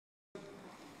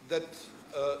that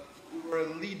you were a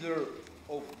leader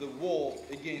of the war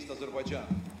against Azerbaijan.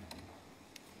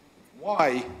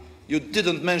 Why you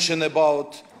didn't mention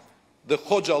about the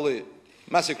Khojaly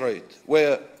massacre,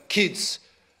 where kids,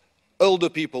 older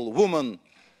people, women,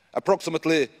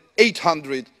 approximately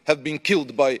 800 have been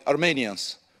killed by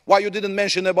Armenians? Why you didn't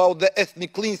mention about the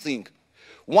ethnic cleansing,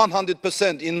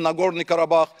 100% in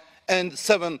Nagorno-Karabakh and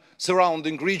 7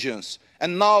 surrounding regions?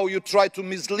 And now you try to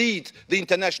mislead the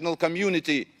international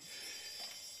community.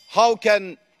 How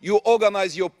can you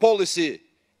organize your policy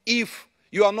if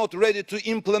you are not ready to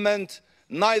implement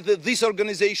neither this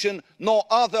organization nor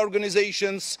other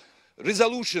organizations'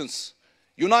 resolutions?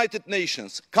 United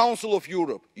Nations, Council of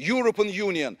Europe, European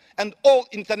Union, and all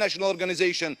international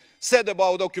organizations said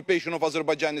about the occupation of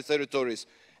Azerbaijani territories.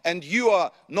 And you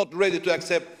are not ready to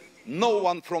accept no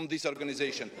one from this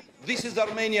organization. This is the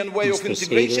Armenian way of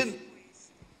integration.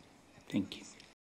 Thank you.